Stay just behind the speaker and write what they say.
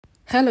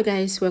Hello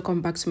guys, welcome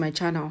back to my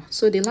channel.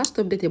 So the last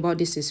update about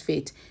this is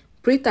fate.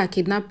 Preeta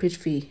kidnapped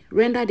Prithvi,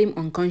 rendered him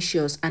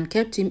unconscious and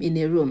kept him in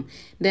a room.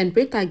 Then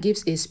Preeta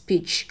gives a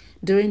speech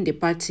during the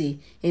party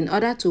in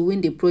order to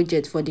win the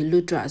project for the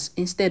Lutras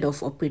instead of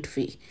for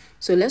Prithvi.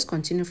 So let's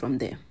continue from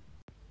there.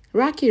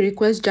 Raki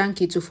requests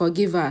Janki to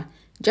forgive her.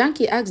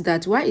 Janki asks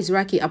that why is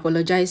Raki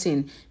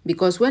apologizing,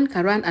 because when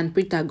Karan and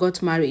Preeta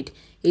got married,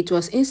 it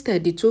was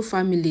instead the two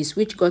families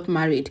which got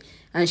married,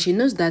 and she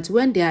knows that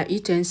when there are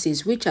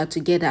utensils which are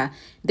together,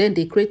 then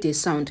they create a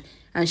sound,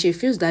 and she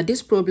feels that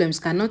these problems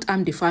cannot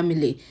harm the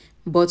family,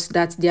 but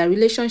that their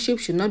relationship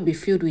should not be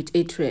filled with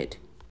hatred.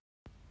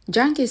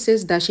 Janki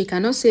says that she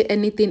cannot say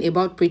anything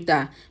about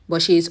Preeta,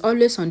 but she is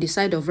always on the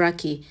side of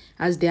Raki,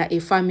 as they are a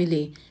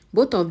family.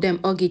 Both of them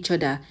hug each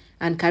other,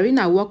 and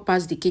Karina walks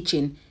past the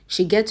kitchen.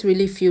 She gets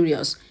really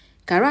furious.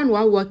 Karan,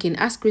 while walking,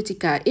 asks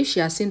Kritika if she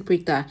has seen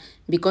Preeta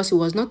because he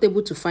was not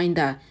able to find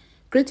her.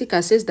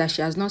 Kritika says that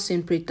she has not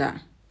seen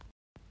Preeta.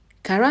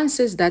 Karan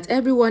says that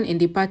everyone in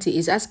the party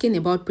is asking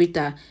about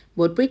Preeta,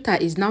 but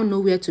Preeta is now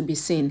nowhere to be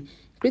seen.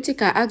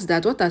 Kritika asks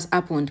that what has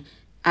happened,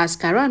 as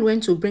Karan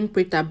went to bring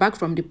Preeta back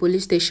from the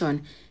police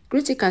station.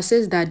 Kritika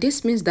says that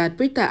this means that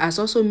Preeta has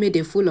also made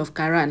a fool of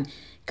Karan.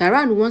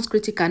 Karan wants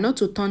Kritika not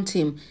to taunt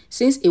him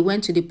since he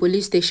went to the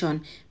police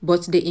station,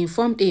 but they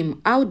informed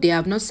him how they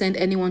have not sent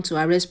anyone to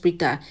arrest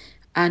Preeta,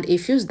 and he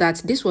feels that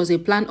this was a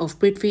plan of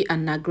Prithvi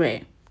and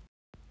Nagre.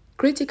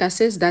 Kritika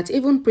says that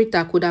even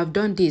Preeta could have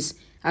done this,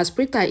 as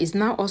Preeta is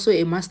now also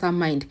a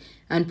mastermind,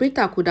 and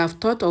Preeta could have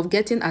thought of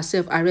getting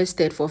herself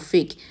arrested for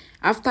fake,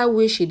 after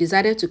which she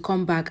decided to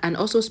come back and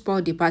also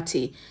spoil the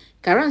party.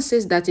 Karan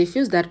says that he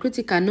feels that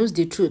Kritika knows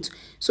the truth,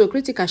 so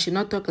Kritika should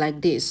not talk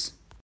like this.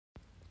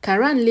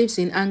 Karan lives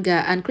in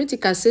anger, and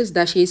Kritika says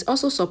that she is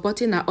also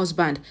supporting her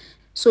husband,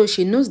 so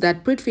she knows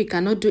that Prithvi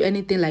cannot do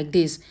anything like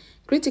this.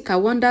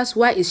 Kritika wonders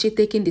why is she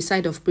taking the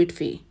side of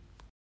Prithvi.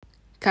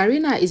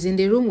 Karina is in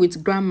the room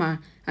with Grandma,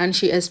 and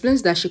she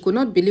explains that she could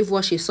not believe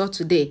what she saw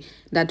today,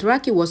 that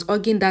Raki was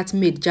hugging that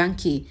maid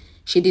Janki.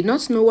 She did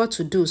not know what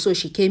to do, so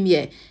she came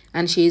here,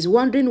 and she is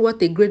wondering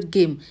what a great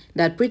game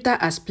that Preeta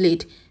has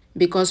played,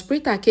 because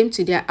Preeta came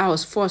to their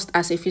house first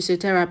as a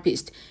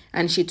physiotherapist,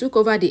 and she took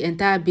over the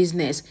entire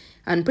business,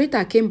 and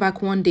Preeta came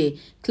back one day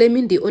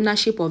claiming the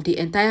ownership of the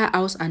entire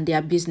house and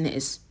their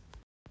business.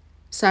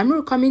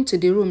 Samru coming to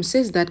the room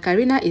says that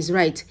Karina is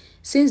right,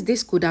 since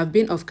this could have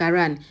been of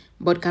Karan,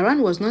 but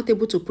Karan was not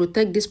able to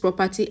protect this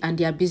property and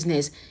their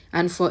business,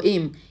 and for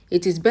him,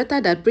 it is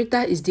better that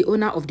Preeta is the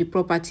owner of the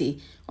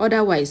property,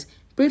 otherwise,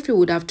 Prithvi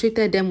would have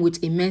treated them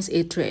with immense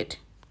hatred.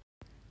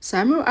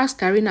 Samru asks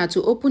Karina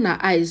to open her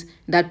eyes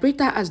that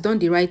Preeta has done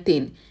the right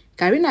thing.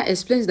 Karina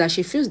explains that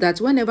she feels that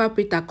whenever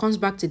Preeta comes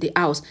back to the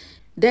house,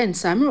 then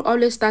Samru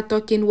always starts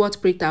talking what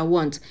Preeta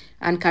wants,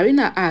 and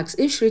Karina asks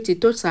if Shriti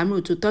told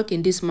Samru to talk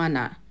in this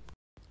manner.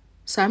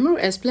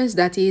 Samru explains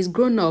that he is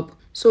grown up,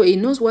 so he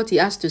knows what he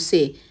has to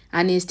say,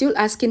 and he is still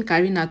asking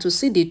Karina to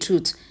see the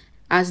truth,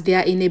 as they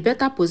are in a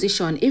better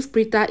position if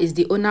Preeta is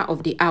the owner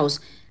of the house.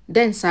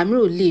 Then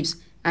Samru leaves,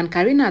 and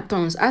Karina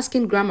turns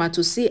asking Grandma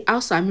to see how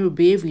Samru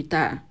behaves with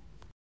her.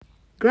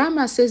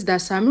 Grandma says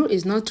that Samru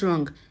is not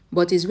wrong,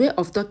 but his way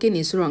of talking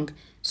is wrong,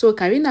 so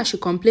Karina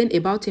should complain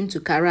about him to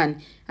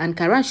Karan, and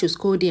Karan should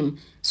scold him,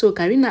 so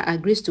Karina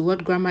agrees to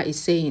what Grandma is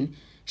saying.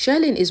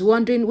 Sherlyn is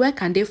wondering where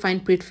can they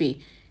find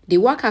Prithvi. The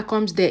worker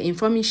comes there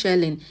informing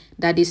Sherlyn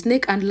that the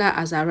snake handler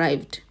has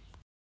arrived.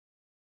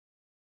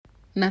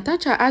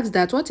 Natasha asks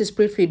that what is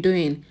Prithvi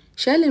doing.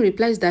 Sherlyn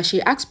replies that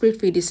she asked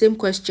Prithvi the same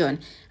question,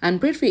 and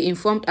Prithvi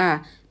informed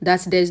her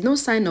that there is no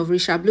sign of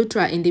Rishabh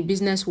Luthra in the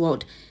business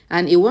world,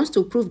 and he wants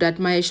to prove that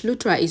Mahesh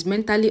Luthra is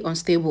mentally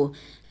unstable.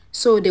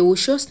 So they will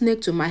show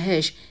snake to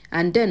Mahesh,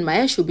 and then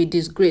Mahesh will be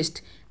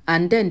disgraced,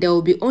 and then there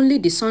will be only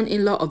the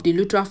son-in-law of the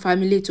Luthra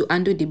family to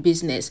handle the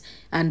business,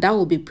 and that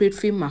will be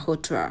Prithvi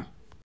Malhotra.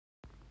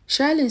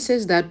 Sherlyn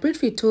says that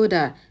Prithvi told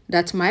her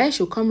that Mahesh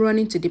will come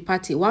running to the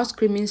party while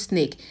screaming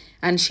snake,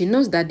 and she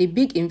knows that the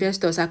big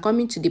investors are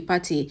coming to the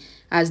party,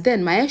 as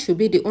then Mahesh will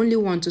be the only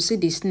one to see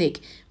the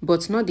snake,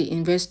 but not the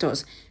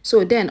investors.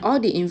 So then all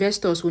the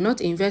investors will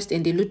not invest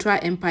in the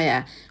Luthra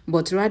empire,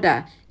 but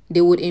rather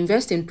they would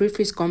invest in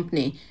Prithvi's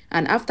company,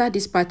 and after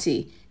this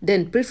party,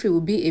 then Prithvi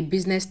will be a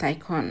business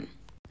tycoon.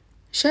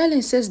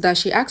 Sherlyn says that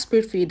she asked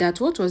Prithvi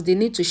that what was the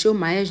need to show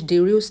Mahesh the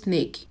real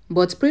snake,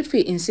 but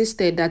Prithvi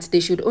insisted that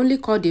they should only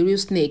call the real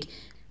snake,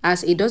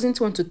 as he doesn't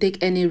want to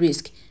take any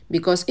risk,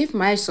 because if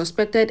Mahesh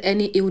suspected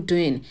any ill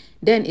doing,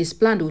 then his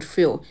plan would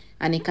fail,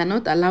 and he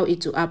cannot allow it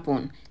to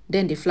happen.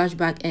 Then the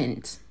flashback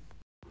ends.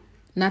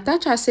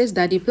 Natasha says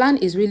that the plan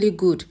is really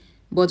good,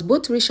 but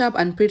both Rishabh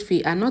and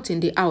Prithvi are not in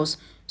the house,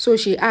 so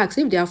she asks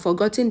if they have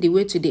forgotten the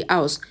way to the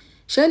house.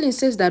 Sherlyn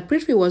says that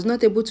Prithvi was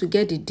not able to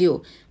get the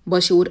deal,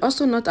 but she would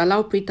also not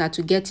allow Preeta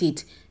to get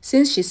it,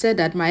 since she said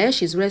that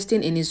Mahesh is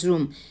resting in his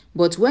room,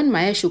 but when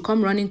Mahesh will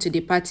come running to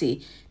the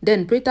party,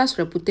 then Preeta's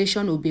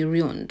reputation will be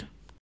ruined.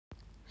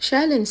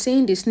 Sherlyn,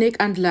 seeing the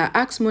snake handler,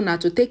 asks Mona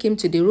to take him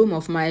to the room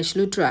of Mahesh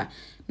Luthra.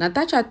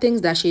 Natasha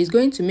thinks that she is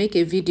going to make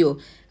a video,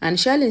 and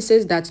Sherlyn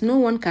says that no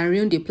one can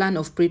ruin the plan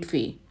of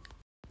Prithvi.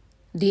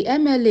 The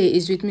MLA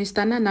is with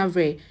Mr.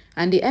 Nanavre,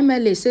 and the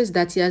MLA says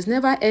that he has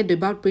never heard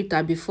about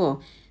Preeta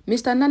before.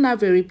 Mr.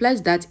 Nanavre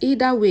replies that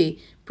either way,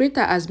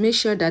 Preeta has made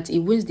sure that he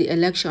wins the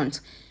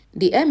elections.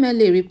 The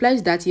MLA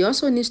replies that he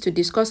also needs to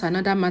discuss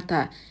another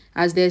matter,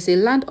 as there is a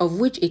land of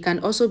which it can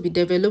also be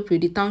developed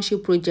with the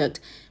township project,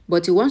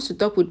 but he wants to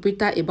talk with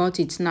Preeta about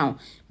it now,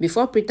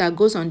 before Preeta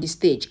goes on the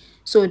stage,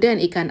 so then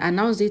he can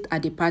announce it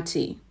at the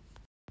party.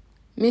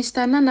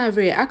 Mr.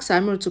 Nanavre asks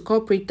Samir to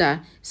call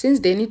Preeta since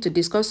they need to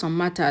discuss some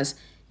matters.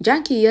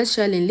 Janki hears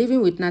Sherlyn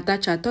living with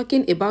Natasha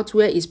talking about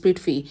where is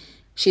Prithvi.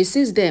 She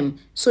sees them,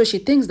 so she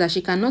thinks that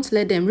she cannot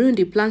let them ruin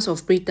the plans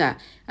of Preeta,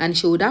 and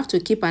she would have to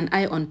keep an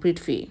eye on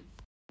Prithvi.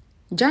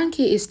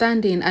 Janki is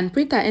standing and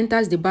Preeta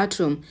enters the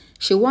bathroom.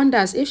 She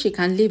wonders if she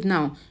can leave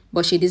now,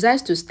 but she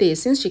decides to stay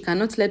since she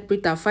cannot let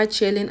Preeta fight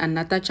Sherlyn and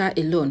Natasha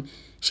alone.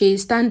 She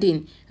is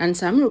standing and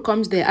Samir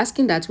comes there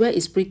asking that where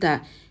is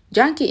Preeta.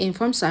 Janki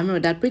informs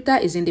Samir that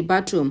Preeta is in the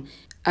bathroom,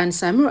 and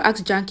Samir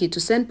asks Janki to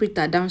send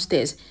Preeta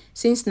downstairs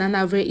since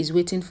Nanavre is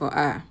waiting for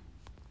her.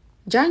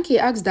 Janki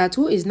asks that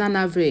who is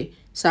Nanavre.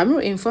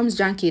 Samir informs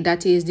Janki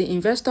that he is the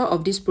investor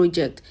of this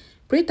project.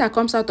 Preeta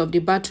comes out of the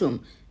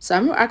bathroom.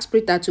 Samir asks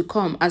Preeta to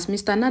come as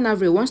Mr.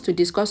 Nanavre wants to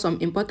discuss some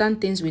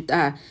important things with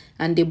her,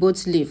 and they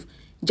both leave.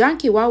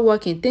 Janki, while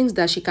walking, thinks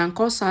that she can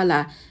call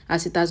Salah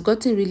as it has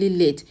gotten really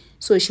late,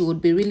 so she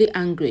would be really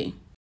angry.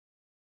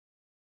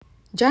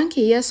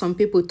 Janki hears some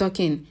people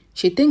talking.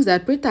 She thinks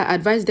that Preeta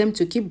advised them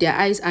to keep their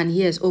eyes and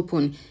ears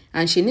open,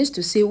 and she needs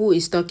to see who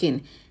is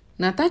talking.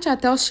 Natasha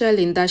tells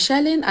Sherlyn that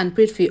Sherlyn and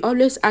Prithvi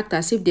always act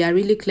as if they are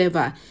really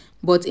clever,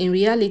 but in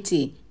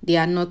reality, they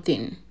are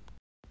nothing.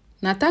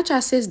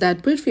 Natasha says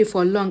that Prithvi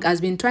for long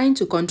has been trying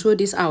to control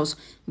this house,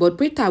 but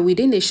Preeta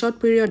within a short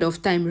period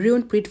of time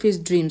ruined Prithvi's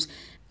dreams,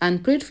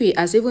 and Prithvi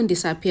has even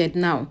disappeared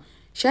now.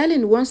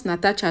 Sherlyn wants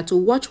Natasha to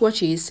watch what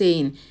she is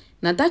saying.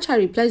 Natasha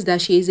replies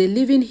that she is a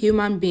living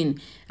human being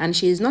and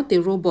she is not a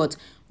robot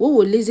who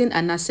will listen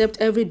and accept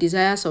every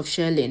desire of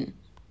Sherlyn.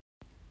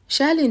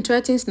 Sherlyn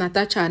threatens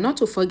Natasha not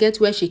to forget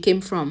where she came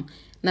from.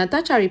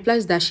 Natasha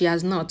replies that she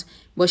has not,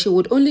 but she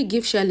would only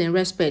give Sherlyn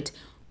respect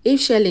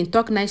if Sherlyn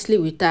talk nicely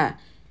with her.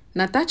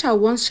 Natasha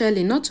wants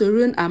Sherlyn not to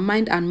ruin her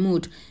mind and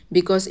mood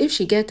because if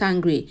she gets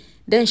angry,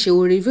 then she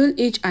will reveal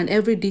each and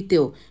every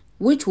detail,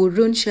 which will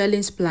ruin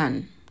Sherlyn's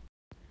plan.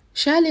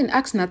 Sherlyn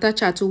asks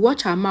Natasha to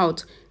watch her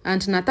mouth,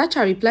 and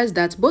Natasha replies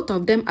that both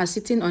of them are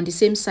sitting on the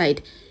same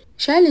side.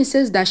 Sherlyn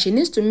says that she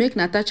needs to make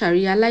Natasha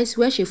realize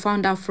where she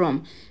found her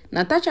from.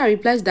 Natasha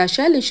replies that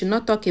Sherlyn should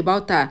not talk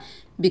about her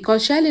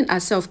because Sherlyn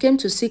herself came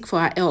to seek for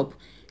her help.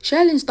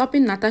 Sherlyn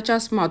stopping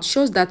Natasha's mouth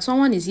shows that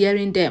someone is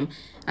hearing them,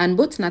 and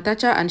both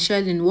Natasha and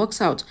Sherlyn walks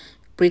out,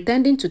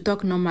 pretending to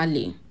talk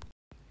normally.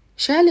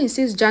 Sherlyn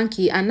sees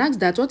Janki and asks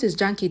that what is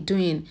Janki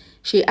doing.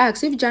 She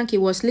asks if Janki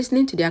was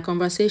listening to their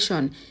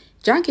conversation.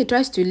 Janki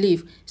tries to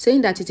leave,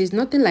 saying that it is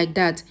nothing like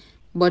that,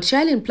 but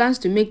Sherlyn plans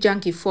to make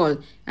Janki fall,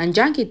 and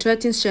Janki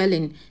threatens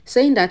Sherlyn,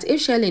 saying that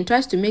if Sherlyn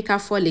tries to make her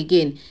fall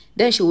again,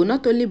 then she will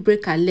not only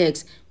break her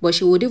legs, but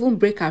she would even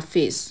break her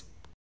face.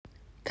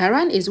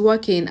 Karan is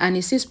working and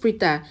he sees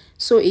Preeta,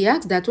 so he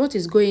asks that what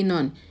is going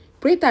on.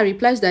 Preeta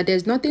replies that there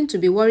is nothing to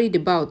be worried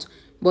about,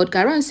 but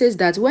Karan says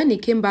that when he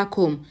came back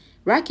home,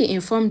 Raki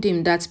informed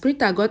him that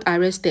Preeta got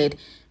arrested,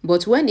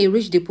 but when he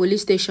reached the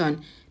police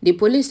station, the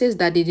police says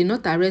that they did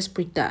not arrest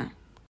Preeta.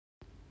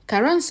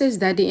 Karan says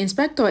that the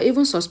inspector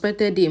even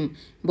suspected him,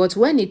 but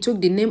when he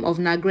took the name of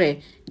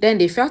Nagre, then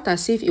they felt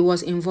as if he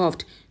was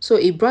involved, so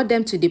he brought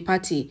them to the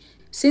party,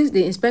 since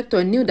the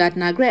inspector knew that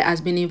Nagre has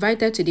been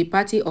invited to the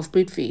party of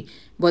Prithvi,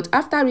 but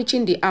after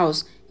reaching the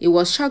house, he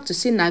was shocked to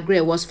see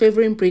Nagre was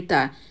favoring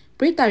Preeta.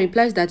 Preeta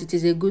replies that it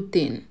is a good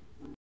thing.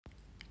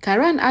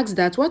 Karan asks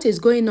that what is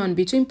going on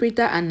between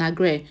Preeta and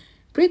Nagre.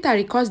 Preeta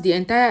recalls the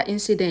entire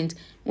incident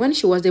when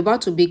she was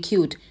about to be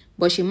killed,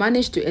 but she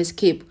managed to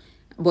escape.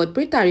 But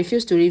Preeta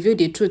refused to reveal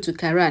the truth to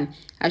Karan,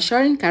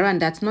 assuring Karan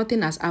that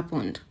nothing has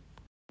happened.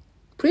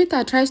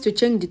 Preeta tries to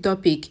change the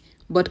topic,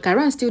 but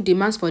Karan still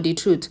demands for the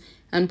truth,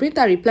 and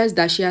Preeta replies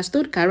that she has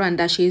told Karan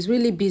that she is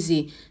really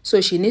busy, so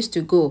she needs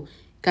to go.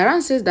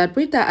 Karan says that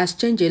Preeta has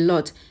changed a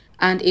lot,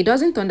 and he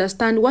doesn't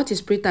understand what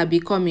is Preeta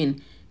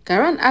becoming.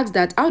 Karan asks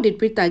that how did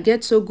Preeta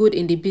get so good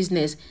in the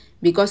business,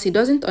 because he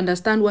doesn't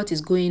understand what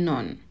is going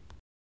on.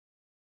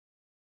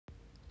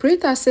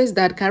 Preeta says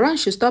that Karan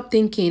should stop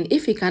thinking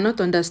if he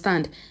cannot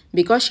understand,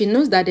 because she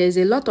knows that there is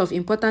a lot of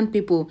important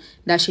people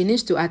that she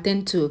needs to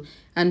attend to,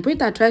 and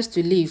Preeta tries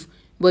to leave,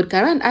 but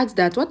Karan asks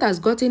that what has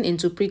gotten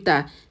into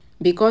Preeta,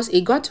 because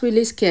he got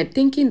really scared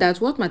thinking that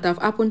what might have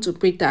happened to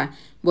Preeta,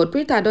 but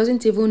Preeta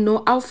doesn't even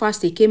know how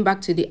fast he came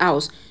back to the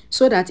house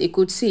so that he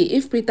could see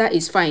if Preeta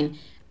is fine,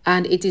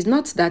 and it is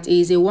not that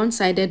he is a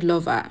one-sided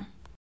lover.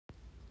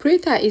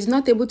 Preeta is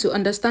not able to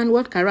understand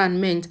what Karan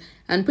meant,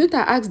 and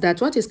Preeta asks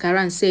that what is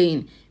Karan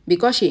saying,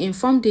 because she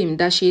informed him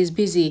that she is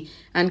busy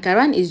and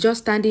Karan is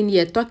just standing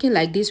here talking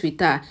like this with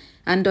her,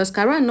 and does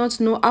Karan not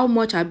know how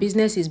much her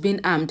business is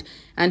being harmed,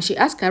 and she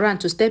asks Karan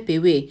to step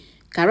away.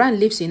 Karan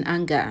leaves in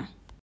anger.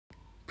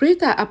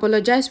 Preeta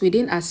apologized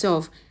within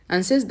herself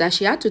and says that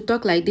she had to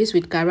talk like this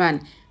with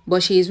Karan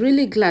but she is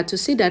really glad to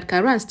see that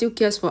Karan still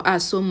cares for her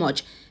so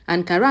much,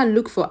 and Karan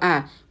looked for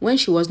her when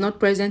she was not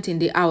present in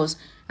the house,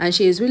 and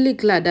she is really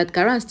glad that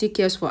Karan still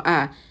cares for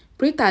her.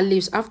 Preeta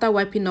leaves after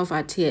wiping off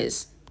her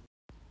tears.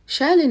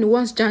 Sherlyn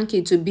wants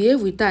Janki to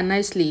behave with her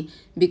nicely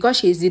because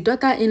she is the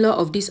daughter-in-law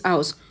of this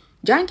house.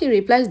 Janki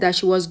replies that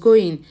she was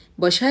going,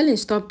 but Sherlyn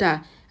stopped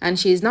her and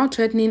she is now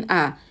threatening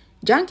her.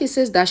 Janki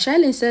says that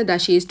Sherlyn said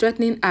that she is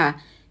threatening her.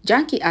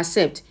 Janki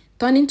accepts,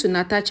 turning to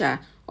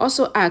Natasha,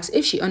 also asks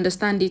if she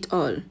understands it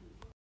all.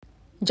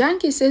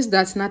 Janki says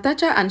that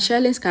Natasha and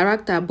Sherlyn's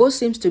character both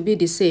seems to be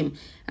the same,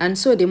 and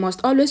so they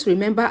must always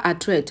remember a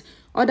threat,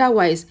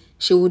 otherwise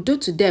she would do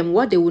to them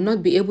what they will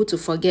not be able to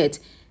forget.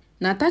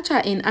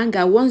 Natasha in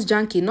anger wants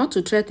Janki not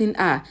to threaten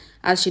her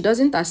as she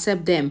doesn't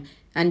accept them,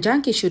 and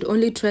Janki should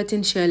only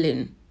threaten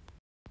Sherlyn.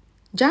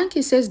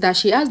 Janki says that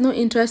she has no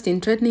interest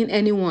in threatening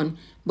anyone,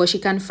 but she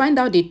can find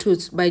out the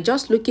truth by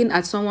just looking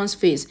at someone's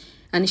face,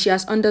 and she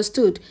has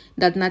understood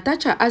that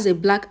Natasha has a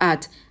black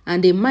heart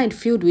and a mind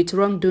filled with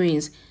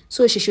wrongdoings,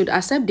 so she should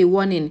accept the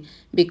warning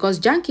because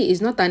Janki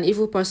is not an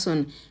evil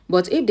person,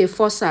 but if they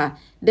force her,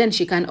 then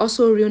she can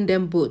also ruin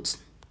them both.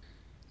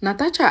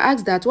 Natasha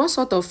asks that what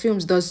sort of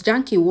films does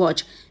Janki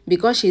watch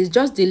because she is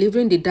just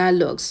delivering the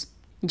dialogues.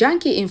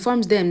 Janki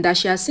informs them that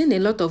she has seen a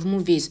lot of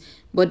movies,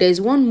 but there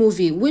is one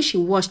movie which she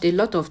watched a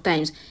lot of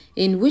times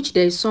in which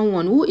there is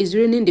someone who is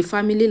ruining the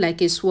family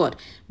like a sword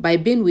by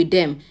being with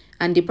them,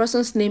 and the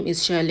person's name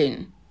is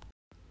Sherlyn.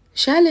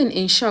 Sherlyn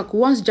in shock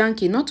wants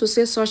Janki not to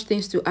say such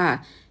things to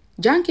her.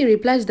 Janki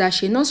replies that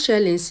she knows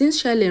Sherlyn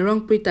since Sherlyn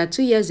wronged Preeta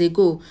 2 years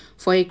ago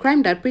for a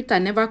crime that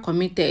Preeta never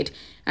committed,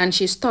 and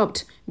she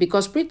stopped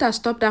because Preeta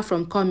stopped her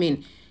from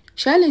coming.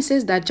 Sherlyn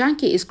says that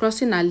Janki is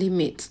crossing her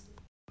limit.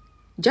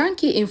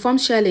 Janki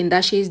informs Sherlyn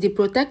that she is the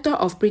protector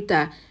of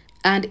Preeta,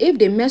 and if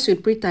they mess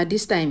with Preeta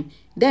this time,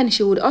 then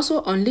she would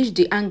also unleash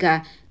the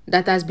anger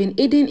that has been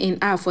hidden in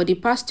her for the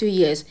past 2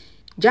 years.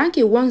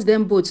 Janki wants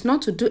them both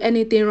not to do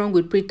anything wrong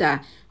with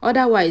Preeta,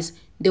 otherwise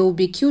they will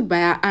be killed by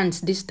her aunts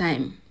this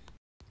time.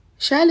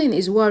 Sherlyn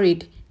is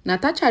worried.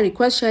 Natasha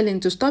requests Sherlyn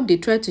to stop the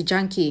threat to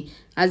Janki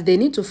as they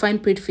need to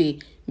find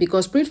Prithvi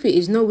because Prithvi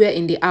is nowhere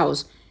in the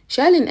house.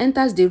 Sherlyn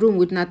enters the room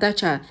with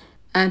Natasha,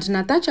 and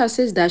Natasha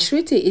says that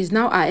Shruti is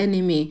now her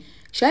enemy.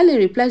 Sherlyn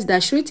replies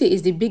that Shruti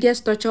is the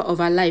biggest torture of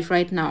her life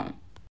right now.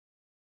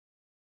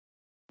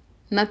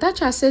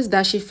 Natasha says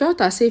that she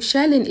felt as if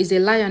Sherlyn is a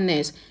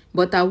lioness,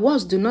 but her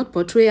words do not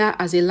portray her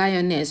as a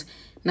lioness.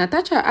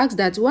 Natasha asks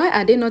that why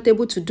are they not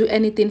able to do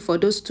anything for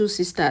those two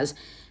sisters.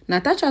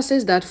 Natasha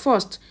says that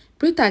first,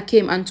 Preeta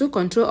came and took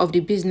control of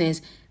the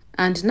business,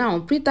 and now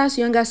Preeta's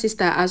younger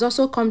sister has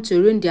also come to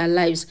ruin their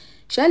lives.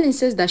 Sherlyn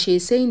says that she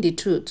is saying the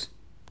truth.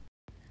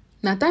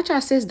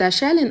 Natasha says that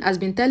Sherlyn has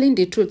been telling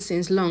the truth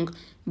since long,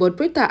 but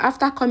Preeta,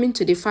 after coming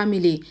to the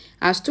family,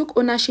 has took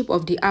ownership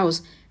of the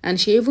house, and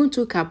she even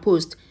took her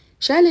post.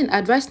 Sherlyn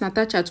advised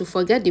Natasha to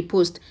forget the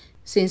post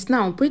since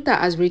now Preeta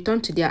has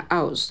returned to their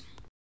house.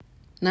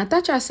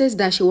 Natasha says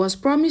that she was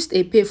promised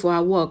a pay for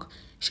her work.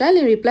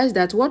 Sherlyn replies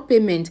that what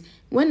payment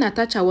when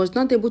Natasha was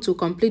not able to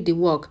complete the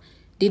work.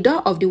 The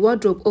door of the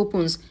wardrobe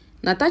opens.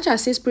 Natasha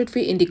sees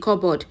Prithvi in the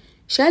cupboard.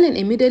 Sherlyn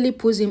immediately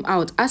pulls him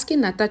out,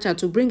 asking Natasha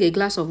to bring a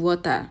glass of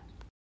water.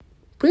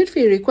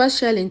 Prithvi requests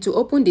Sherlyn to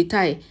open the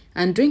tie,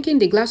 and drinking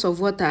the glass of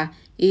water,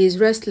 he is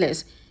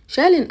restless.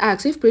 Sherlyn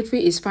asks if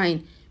Prithvi is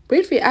fine.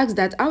 Prithvi asks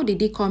that how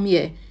did he come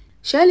here.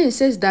 Sherlyn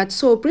says that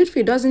so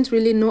Prithvi doesn't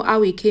really know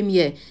how he came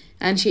here,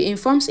 and she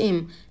informs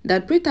him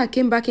that Preeta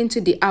came back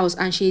into the house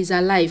and she is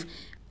alive,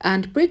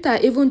 and Preeta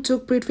even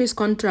took Prithvi's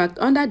contract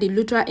under the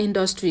Lutra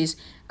Industries,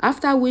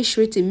 after which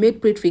Shruti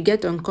made Prithvi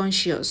get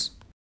unconscious.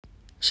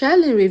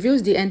 Sherlyn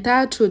reveals the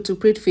entire truth to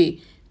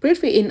Prithvi.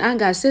 Prithvi in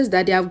anger says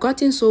that they have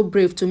gotten so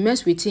brave to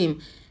mess with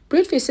him.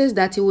 Prithvi says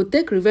that he will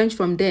take revenge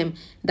from them,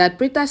 that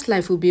Preeta's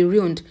life will be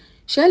ruined.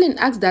 Sherlyn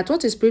asks that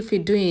what is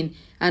Prithvi doing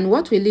and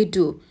what will he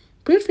do.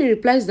 Prithvi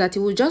replies that he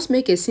will just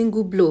make a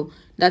single blow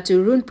that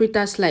will ruin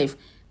Preeta's life,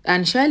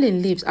 and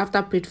Sherlyn leaves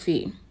after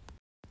Prithvi.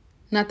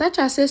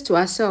 Natasha says to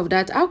herself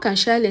that how can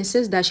Sherlyn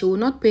says that she will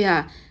not pay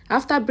her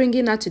after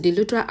bringing her to the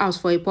Lutra house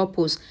for a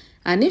purpose,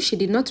 and if she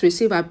did not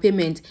receive her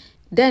payment,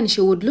 then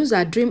she would lose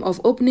her dream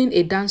of opening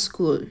a dance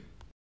school.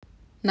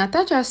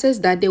 Natasha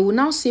says that they will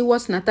now see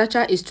what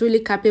Natasha is truly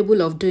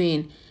capable of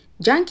doing.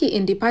 Janki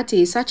in the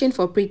party is searching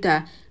for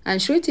Preeta, and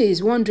Shruti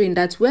is wondering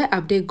that where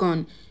have they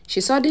gone. She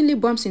suddenly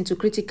bumps into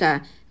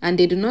Kritika, and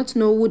they do not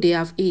know who they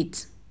have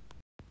hit.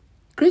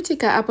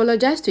 Kritika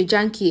apologized to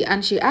Janki,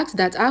 and she asks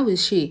that how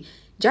is she.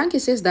 Janki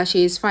says that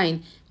she is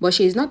fine, but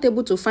she is not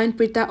able to find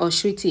Preeta or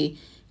Shruti.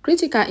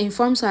 Kritika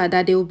informs her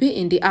that they will be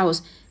in the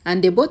house,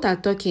 and they both are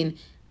talking,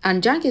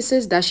 and Janki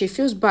says that she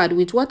feels bad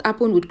with what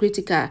happened with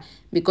Kritika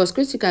because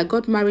Kritika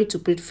got married to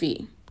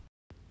Prithvi.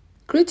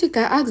 Kritika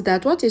asks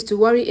that what is to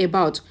worry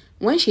about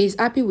when she is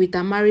happy with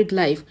her married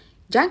life.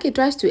 Janki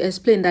tries to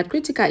explain that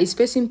Kritika is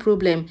facing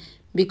problem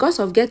because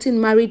of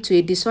getting married to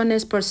a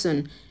dishonest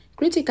person.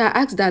 Kritika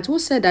asks that who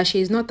said that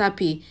she is not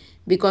happy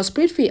because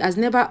Prithvi has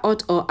never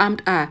hurt or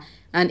harmed her,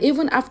 and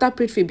even after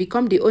Prithvi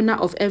become the owner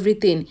of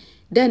everything,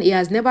 then he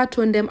has never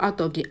thrown them out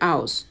of the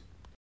house.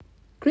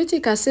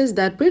 Kritika says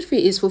that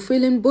Prithvi is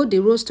fulfilling both the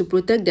roles to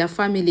protect their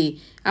family.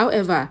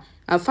 However,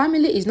 her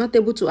family is not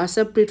able to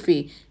accept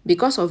Prithvi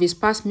because of his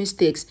past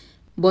mistakes,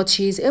 but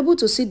she is able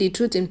to see the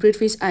truth in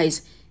Prithvi's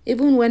eyes,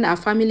 even when her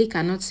family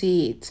cannot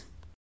see it.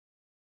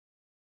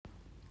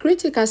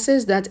 Kritika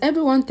says that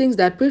everyone thinks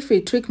that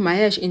Prithvi tricked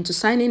Mahesh into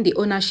signing the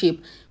ownership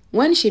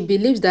when she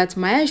believes that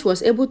Mahesh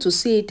was able to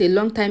see it a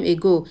long time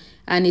ago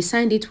and he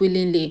signed it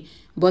willingly.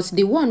 But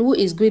the one who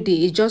is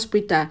greedy is just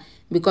Preeta,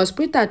 because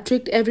Preeta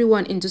tricked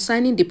everyone into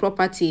signing the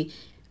property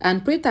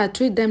and Preeta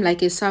treated them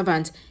like a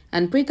servant,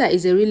 and Preeta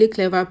is a really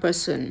clever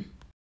person.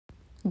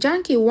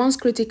 Janki wants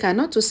Kritika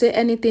not to say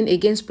anything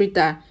against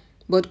Preeta,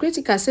 but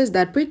Kritika says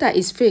that Preeta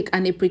is fake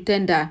and a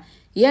pretender.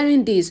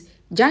 Hearing this,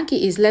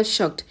 Janki is left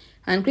shocked,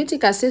 and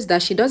Kritika says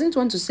that she doesn't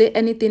want to say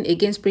anything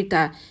against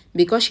Preeta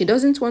because she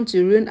doesn't want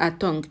to ruin her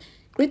tongue.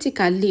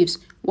 Kritika leaves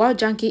while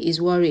Janki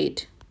is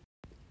worried.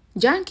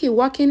 Janki,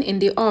 walking in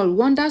the hall,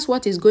 wonders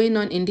what is going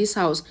on in this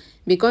house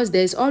because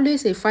there is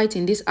always a fight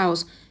in this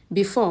house.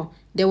 Before,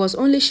 there was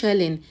only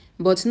Sherlyn,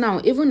 but now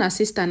even her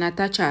sister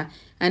Natasha,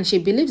 and she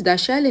believes that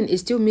Sherlyn is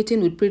still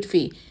meeting with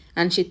Prithvi,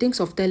 and she thinks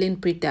of telling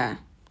Preeta.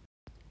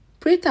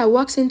 Preeta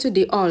walks into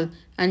the hall,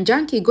 and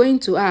Janki, going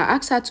to her,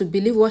 asks her to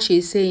believe what she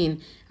is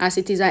saying, as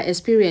it is her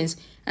experience,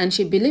 and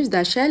she believes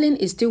that Sherlyn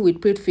is still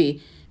with Prithvi.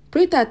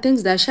 Preeta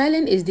thinks that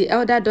Sherlyn is the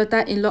elder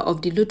daughter-in-law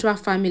of the Luthra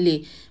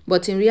family,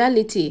 but in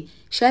reality,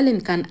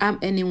 Sherlyn can harm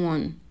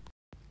anyone.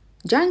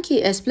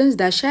 Janki explains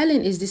that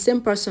Sherlyn is the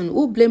same person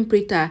who blamed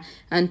Preeta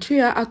and threw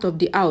her out of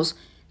the house.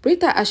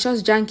 Preeta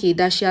assures Janki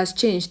that she has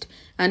changed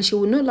and she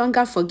will no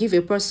longer forgive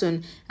a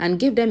person and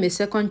give them a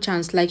second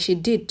chance like she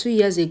did 2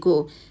 years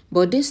ago.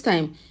 But this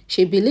time,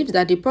 she believes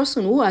that the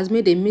person who has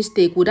made a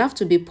mistake would have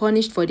to be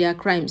punished for their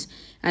crimes,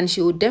 and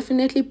she would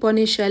definitely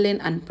punish Sherlyn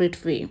and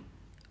Prithvi.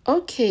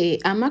 Okay,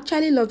 I'm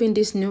actually loving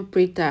this new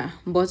Preeta,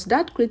 but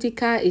that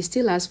Kritika is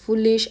still as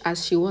foolish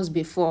as she was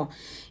before.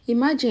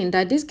 Imagine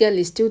that this girl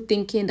is still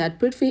thinking that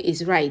Prithvi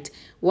is right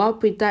while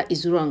Preeta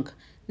is wrong,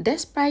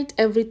 despite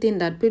everything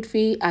that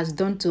Prithvi has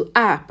done to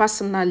her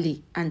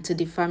personally and to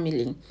the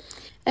family.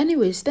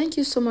 Anyways, thank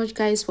you so much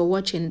guys for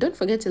watching. Don't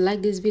forget to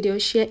like this video,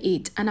 share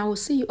it, and I will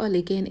see you all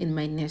again in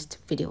my next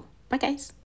video. Bye guys.